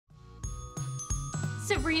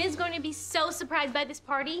Sabrina's going to be so surprised by this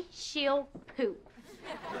party, she'll poop.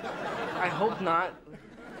 I hope not.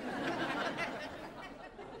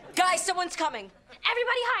 Guys, someone's coming.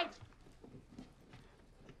 Everybody hide.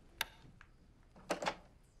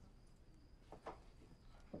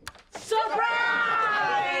 Surprise!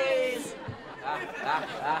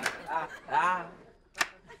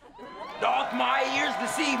 Dark my ears to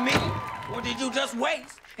see me? Or did you just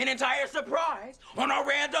waste an entire surprise on a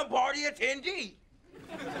random party attendee?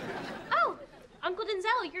 Oh, Uncle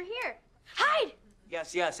Denzel, you're here. Hide!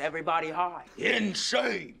 Yes, everybody hide. In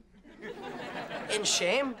shame. In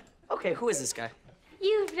shame? Okay, who is this guy?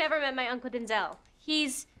 You've never met my Uncle Denzel.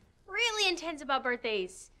 He's really intense about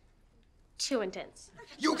birthdays. Too intense.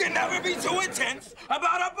 You can never be too intense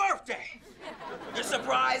about a birthday. The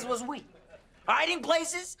surprise was weak. Hiding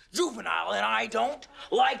places, juvenile, and I don't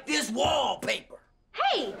like this wallpaper.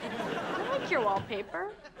 Hey, I like your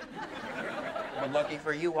wallpaper. But lucky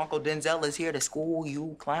for you, Uncle Denzel is here to school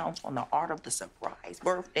you clowns on the art of the surprise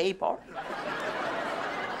birthday party.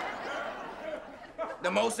 The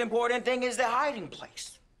most important thing is the hiding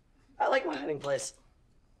place. I like my hiding place.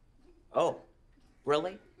 Oh,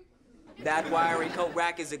 really? That wiry coat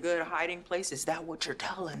rack is a good hiding place? Is that what you're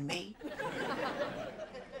telling me?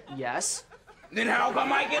 Yes. Then how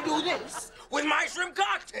come I can do this with my shrimp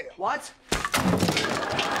cocktail? What?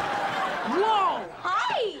 Whoa!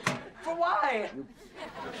 Hi! For why?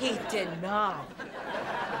 He did not.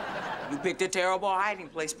 You picked a terrible hiding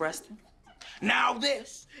place, Preston. Now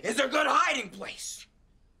this is a good hiding place.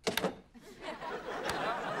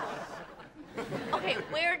 Okay,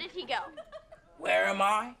 where did he go? Where am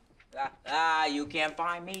I? You can't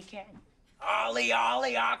find me, can you? Ollie,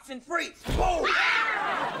 ollie, oxen free. Boom!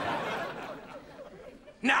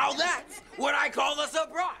 Now that's what I call a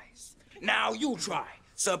surprise. Now you try.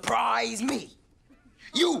 Surprise me.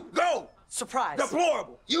 You go. Surprise.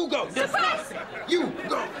 Deplorable. You go. Disgusting. You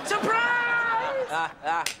go. Surprise!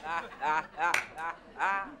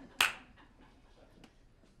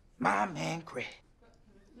 My man, Craig.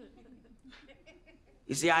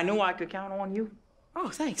 You see, I knew I could count on you. Oh,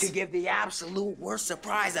 thanks. To give the absolute worst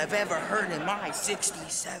surprise I've ever heard in my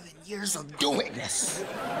 67 years of doing this.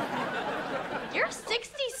 You're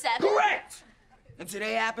 67? Correct! And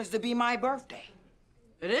today happens to be my birthday.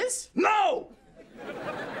 It is? No!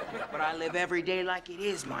 But I live every day like it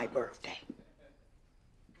is my birthday.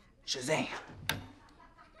 Shazam.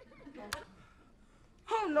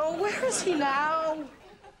 Oh, no, where is he now?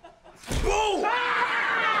 Boom!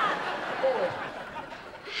 How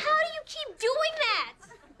do you keep doing that?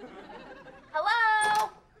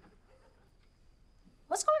 Hello?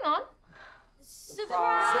 What's going on?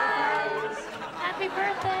 Surprise! Happy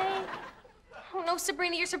birthday. Oh no,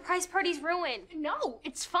 Sabrina, your surprise party's ruined. No,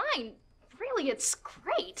 it's fine. Really, it's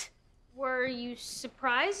great. Were you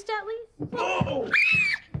surprised at least? Oh!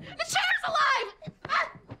 The chair's alive!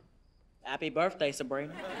 Ah! Happy birthday,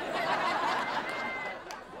 Sabrina.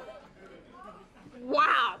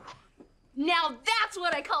 Wow. Now that's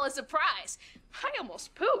what I call a surprise. I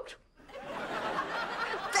almost pooped.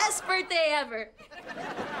 Best birthday ever.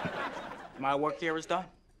 My work here is done.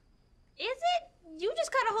 Is it? You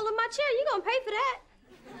just got a hold of my chair. You gonna pay for that.